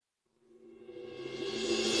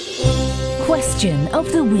Question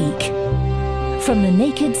of the Week from the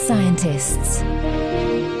Naked Scientists.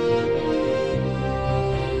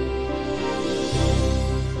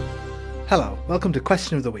 Hello, welcome to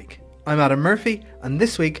Question of the Week. I'm Adam Murphy, and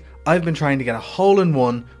this week I've been trying to get a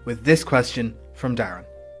hole-in-one with this question from Darren.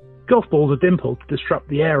 Golf balls are dimpled to disrupt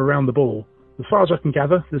the air around the ball. As far as I can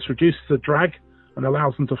gather, this reduces the drag and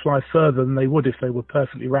allows them to fly further than they would if they were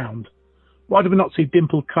perfectly round. Why do we not see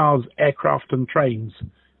dimpled cars, aircraft and trains?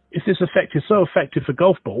 If this effect is so effective for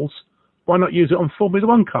golf balls, why not use it on Formula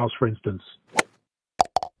One cars, for instance?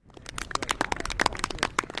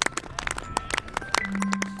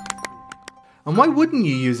 And why wouldn't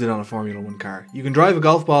you use it on a Formula One car? You can drive a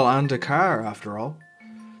golf ball and a car, after all.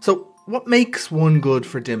 So, what makes one good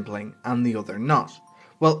for dimpling and the other not?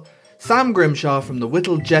 Well, Sam Grimshaw from the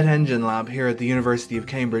Whittle Jet Engine Lab here at the University of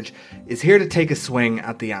Cambridge is here to take a swing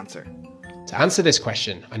at the answer. To answer this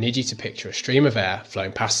question, I need you to picture a stream of air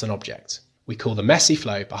flowing past an object. We call the messy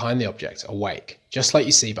flow behind the object a wake, just like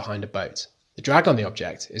you see behind a boat. The drag on the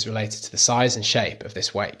object is related to the size and shape of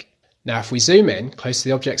this wake. Now, if we zoom in close to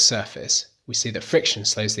the object's surface, we see that friction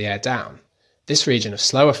slows the air down. This region of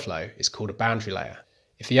slower flow is called a boundary layer.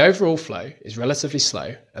 If the overall flow is relatively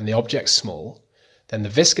slow and the object's small, then the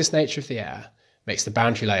viscous nature of the air makes the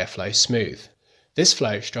boundary layer flow smooth. This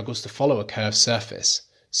flow struggles to follow a curved surface,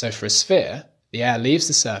 so for a sphere, the air leaves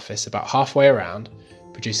the surface about halfway around,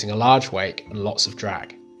 producing a large wake and lots of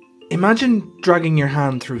drag. Imagine dragging your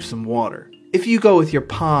hand through some water. If you go with your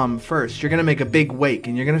palm first, you're going to make a big wake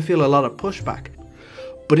and you're going to feel a lot of pushback.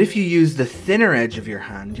 But if you use the thinner edge of your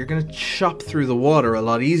hand, you're going to chop through the water a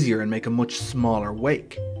lot easier and make a much smaller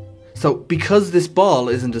wake. So because this ball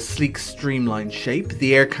isn't a sleek streamlined shape,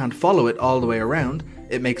 the air can't follow it all the way around,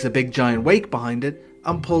 it makes a big giant wake behind it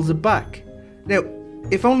and pulls it back. Now,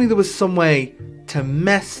 if only there was some way to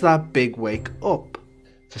mess that big wake up.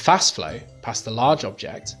 For fast flow, past a large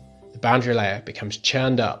object, the boundary layer becomes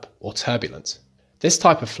churned up or turbulent. This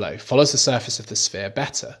type of flow follows the surface of the sphere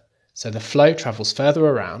better, so the flow travels further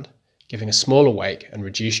around, giving a smaller wake and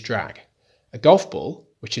reduced drag. A golf ball,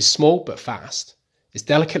 which is small but fast, is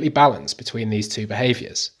delicately balanced between these two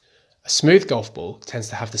behaviours. A smooth golf ball tends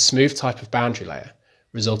to have the smooth type of boundary layer,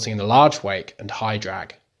 resulting in a large wake and high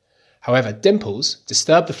drag. However, dimples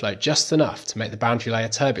disturb the flow just enough to make the boundary layer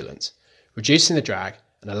turbulent, reducing the drag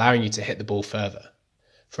and allowing you to hit the ball further.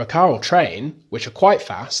 For a car or train, which are quite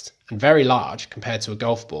fast and very large compared to a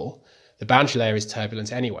golf ball, the boundary layer is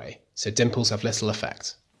turbulent anyway, so dimples have little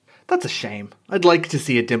effect. That's a shame. I'd like to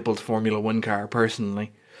see a dimpled Formula One car,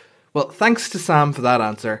 personally. Well, thanks to Sam for that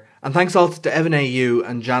answer, and thanks also to Evan AU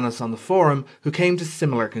and Janice on the forum who came to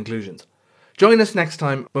similar conclusions. Join us next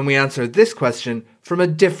time when we answer this question from a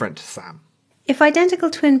different Sam. If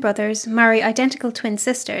identical twin brothers marry identical twin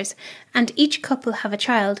sisters and each couple have a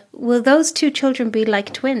child, will those two children be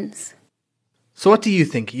like twins? So what do you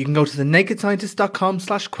think? You can go to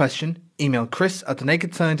thenakedscientist.com/question, email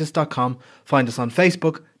chris@thenakedscientist.com, find us on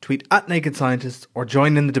Facebook, tweet @nakedscientist, or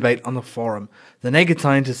join in the debate on the forum,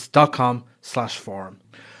 thenakedscientist.com/forum.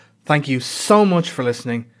 Thank you so much for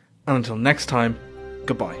listening, and until next time,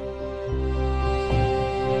 goodbye.